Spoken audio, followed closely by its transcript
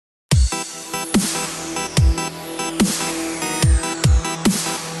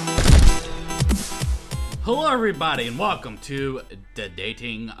Hello everybody and welcome to the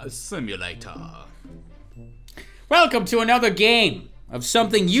Dating Simulator. Welcome to another game of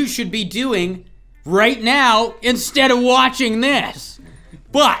something you should be doing right now instead of watching this.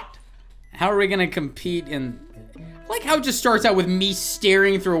 But, how are we gonna compete in... I like how it just starts out with me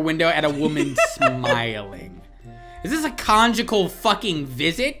staring through a window at a woman smiling. Is this a conjugal fucking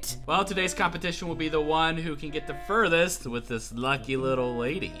visit? Well, today's competition will be the one who can get the furthest with this lucky little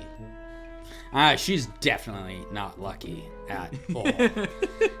lady. She's definitely not lucky at all.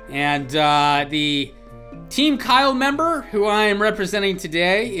 And the Team Kyle member who I am representing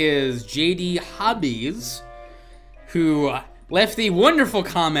today is JD Hobbies, who left the wonderful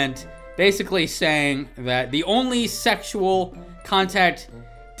comment basically saying that the only sexual contact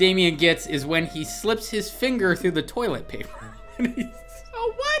Damien gets is when he slips his finger through the toilet paper.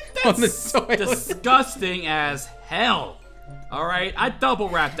 Oh, what? That's disgusting as hell. Alright, I double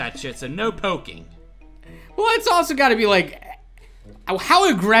wrap that shit, so no poking. Well, it's also gotta be like, how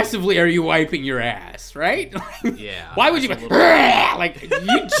aggressively are you wiping your ass, right? Yeah. Why would you, like,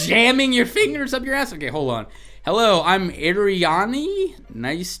 you jamming your fingers up your ass? Okay, hold on. Hello, I'm Ariani.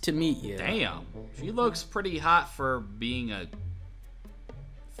 Nice to meet you. Damn, she looks pretty hot for being a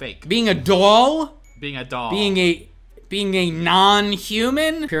fake. Being a doll? Being a doll. Being a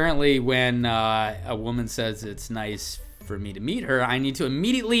non-human? Apparently, when a woman says it's nice for me to meet her, I need to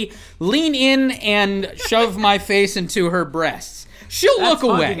immediately lean in and shove my face into her breasts. She'll look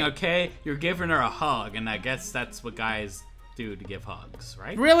away. Hugging, okay? You're giving her a hug, and I guess that's what guys do to give hugs,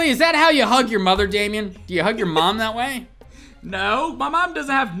 right? Really? Is that how you hug your mother, Damien? Do you hug your mom that way? No, my mom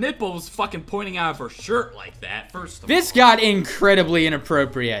doesn't have nipples fucking pointing out of her shirt like that, first of all. This got incredibly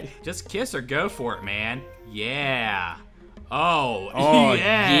inappropriate. Just kiss her, go for it, man. Yeah. Oh,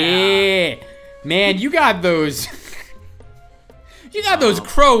 yeah. Man, you got those... You got those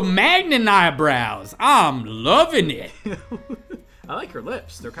Cro-Magnon eyebrows. I'm loving it. I like her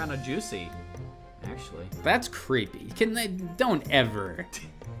lips. They're kind of juicy, actually. That's creepy. Can they? Don't ever,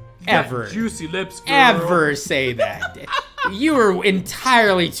 juicy lips, girl. ever say that. You are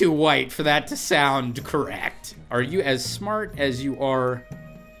entirely too white for that to sound correct. Are you as smart as you are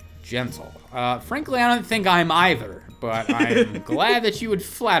gentle? Frankly, I don't think I'm either, but I'm glad that you would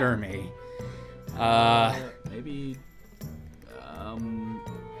flatter me. Maybe.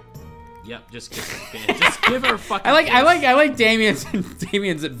 Yep, just kiss her, bitch. Just give her a fucking I like Damien's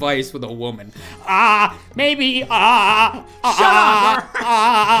advice with a woman. Maybe. Shut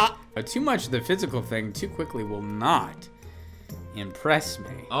up! Too much of the physical thing too quickly will not impress me.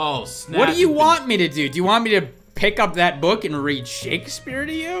 Oh, snap. What do you want me to do? Do you want me to pick up that book and read Shakespeare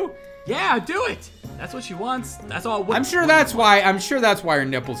to you? Yeah, do it. That's what she wants. That's all. I'm sure that's why her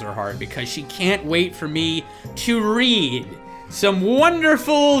nipples are hard, because she can't wait for me to read some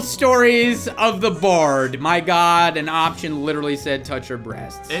wonderful stories of the bard. My God, an option literally said touch her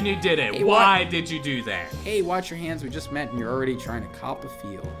breasts. And you did it. Hey, why did you do that? Hey, watch your hands. We just met and you're already trying to cop a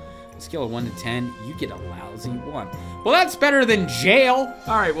feel. On a scale of 1 to 10, you get a lousy 1. Well, that's better than jail.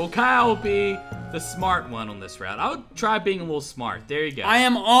 All right, well, Kyle will be the smart one on this round. I'll try being a little smart. There you go. I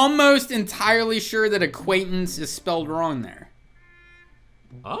am almost entirely sure that acquaintance is spelled wrong there.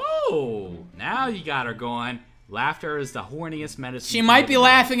 Oh, now you got her going. Laughter is the horniest medicine. She might be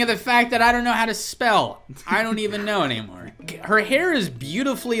laughing at the fact that I don't know how to spell. I don't even know anymore. Her hair is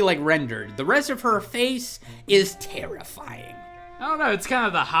beautifully, like, rendered. The rest of her face is terrifying. I don't know. It's kind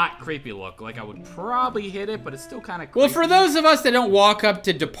of the hot, creepy look. Like, I would probably hit it, but it's still kind of creepy. Well, for those of us that don't walk up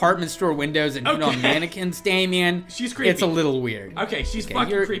to department store windows and hit on mannequins, Damien, she's creepy. It's a little weird. Okay, she's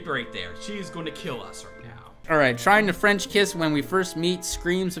fucking creepy right there. She's going to kill us right now. All right, trying to French kiss when we first meet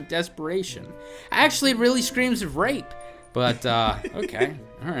screams of desperation. Actually, it really screams of rape. But, okay,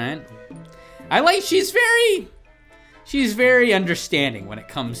 all right. She's very understanding when it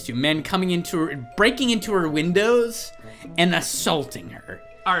comes to men breaking into her windows and assaulting her.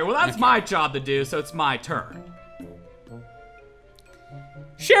 All right, well, that's my job to do, so it's my turn.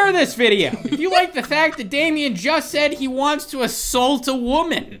 Share this video if you like the fact that Damien just said he wants to assault a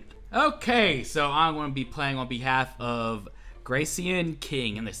woman. Okay, so I'm going to be playing on behalf of Gracie and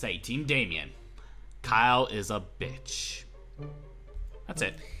King, and they say, Team Damien, Kyle is a bitch. That's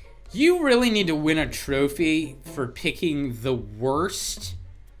it. You really need to win a trophy for picking the worst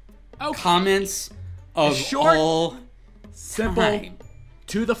comments of all simple, time.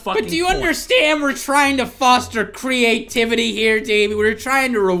 To the fucking But do you understand we're trying to foster creativity here, Davey? We're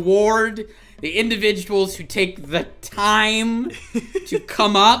trying to reward the individuals who take the time to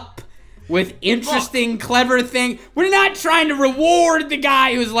come up with interesting, clever things. We're not trying to reward the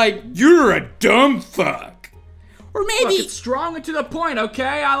guy who's like, you're a dumb fuck. Or Look, maybe it's strong and to the point,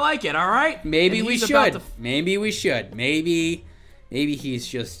 okay? I like it, all right? maybe And we he's about should. to Maybe we should. Maybe he's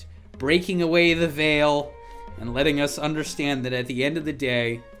just breaking away the veil and letting us understand that at the end of the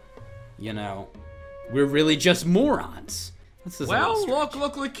day, you know, we're really just morons. Well,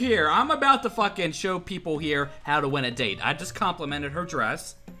 look here. I'm about to fucking show people here how to win a date. I just complimented her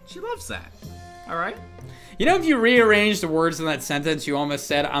dress. She loves that. All right? You know, if you rearrange the words in that sentence, you almost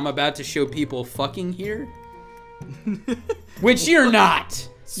said, I'm about to show people fucking here. Which you're not.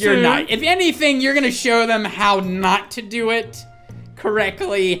 You're Soon. not. If anything, you're going to show them how not to do it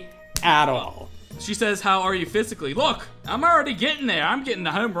correctly at all. She says, how are you physically? Look, I'm already getting there. I'm getting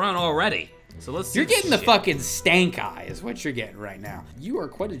the home run already. So let's see. You're getting the shit. fucking stank eye is what you're getting right now. You are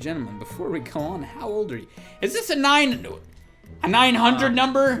quite a gentleman. Before we go on, how old are you? Is this a 900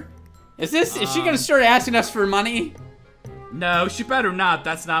 number? Is she going to start asking us for money? No, she better not.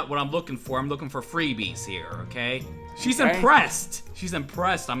 That's not what I'm looking for. I'm looking for freebies here, okay? She's Okay. impressed. She's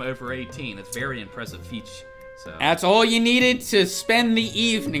impressed. I'm over 18. It's very impressive feat. So That's all you needed to spend the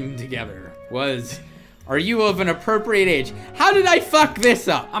evening together was, are you of an appropriate age? How did I fuck this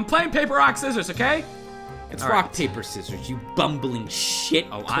up? I'm playing paper, rock, scissors, okay? It's all rock, right. paper, scissors, you bumbling shit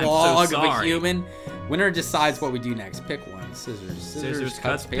Oh, I'm so clog of a sorry. human. Winner decides what we do next. Pick one. Scissors. Scissors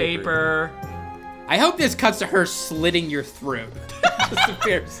cuts paper. I hope this cuts to her slitting your throat.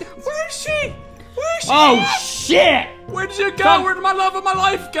 Disappears. Where's she? Where's she? Oh shit! Where did you go? Where did my love of my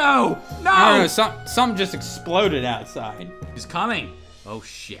life go? No! I don't know, something just exploded outside. She's coming. Oh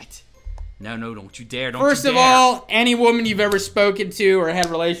shit. No, don't you dare. Don't First you of dare. all, any woman you've ever spoken to or had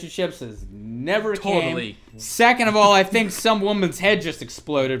relationships has never Totally. came. Second of all, I think some woman's head just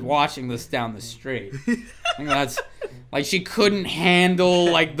exploded watching this down the street. I think that's like she couldn't handle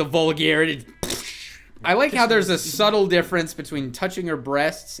like the vulgarity. I like how there's a subtle difference between touching her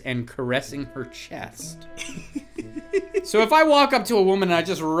breasts and caressing her chest. So if I walk up to a woman and I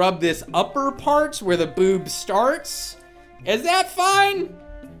just rub this upper part where the boob starts, is that fine?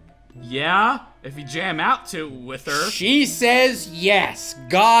 Yeah, if you jam out to with her. She says yes.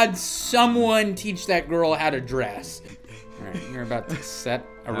 God, someone teach that girl how to dress. All right, you're about to set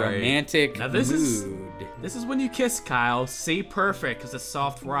a right. romantic Now this mood. This is when you kiss, Kyle. See, perfect, because it's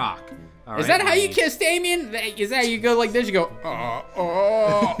soft rock. All Is right, that how you honey. kiss Damien? Is that how you go like this? You go,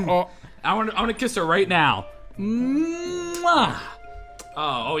 oh. I want to kiss her right now. Mwah.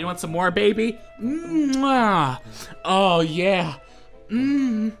 Oh, you want some more, baby? Mwah. Oh, yeah.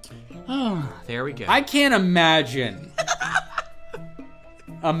 Oh, there we go. I can't imagine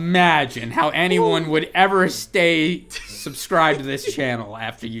how anyone would ever stay subscribed to this channel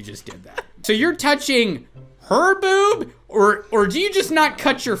after you just did that. So you're touching her boob, or do you just not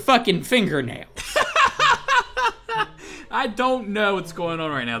cut your fucking fingernails? I don't know what's going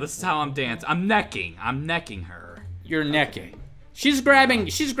on right now. This is how I'm dancing. I'm necking her. You're necking. She's grabbing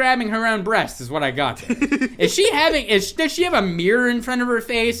her own breast is what I got there. Does she have a mirror in front of her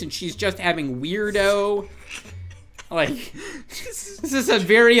face and she's just having weirdo? Like, is this a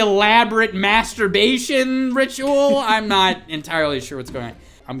very elaborate masturbation ritual? I'm not entirely sure what's going on.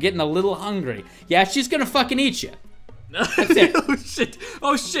 I'm getting a little hungry. Yeah, she's gonna fucking eat you. That's it.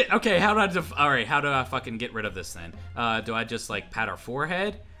 Oh shit. Okay, how do I fucking get rid of this then? Do I just like pat her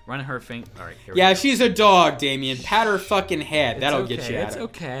forehead? Run her finger. All right, here we Yeah, go. she's a dog, Damien. Pat her fucking head. That'll get you out It's of it.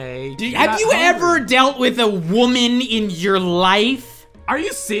 okay. Have you ever dealt with a woman in your life? Are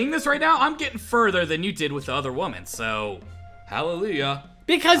you seeing this right now? I'm getting further than you did with the other woman, so hallelujah.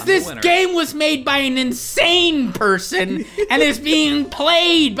 Because I'm the this winner. game was made by an insane person and is being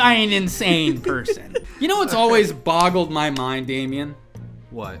played by an insane person. You know what's always boggled my mind, Damien?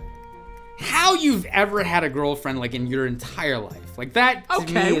 What? How you've ever had a girlfriend like in your entire life. Like that to me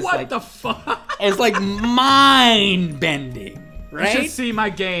Okay, is what like, the fuck? it's like mind-bending, You right? should see my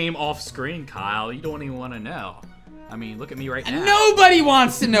game off screen, Kyle. You don't even want to know. I mean, look at me right now. Nobody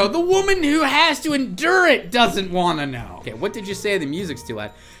wants to know. The woman who has to endure it doesn't want to know. Okay, what did you say? The music's too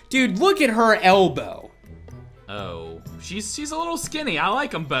loud. Dude, look at her elbow. Oh, she's a little skinny. I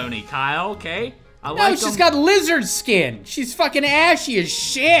like them bony, Kyle. Okay, I No, like she's 'em- got lizard skin. She's fucking ashy as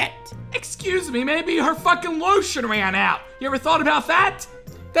shit. Excuse me, maybe her fucking lotion ran out. You ever thought about that?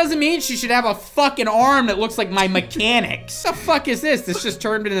 Doesn't mean she should have a fucking arm that looks like my mechanic's. The fuck is this? This just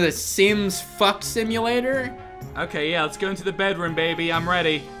turned into the Sims fuck simulator? Okay, yeah, let's go into the bedroom, baby. I'm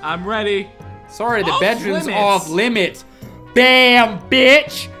ready. I'm ready. Sorry, the Off bedroom's limits. off limits. Bam,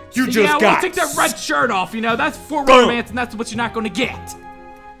 bitch! You just Yeah, got... well, take that red shirt off. You know, that's for Boom. romance, and that's what you're not gonna get.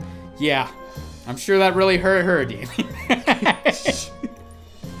 Yeah, I'm sure that really hurt her, Damien.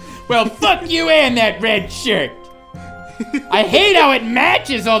 Well, fuck you and that red shirt. I hate how it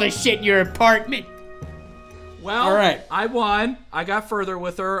matches all the shit in your apartment. Well, All right. I won. I got further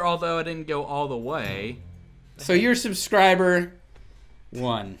with her, although I didn't go all the way. So your subscriber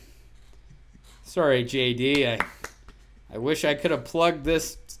won. Sorry, JD. I wish I could have plugged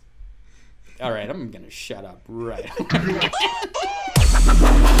this. All right, I'm going to shut up right.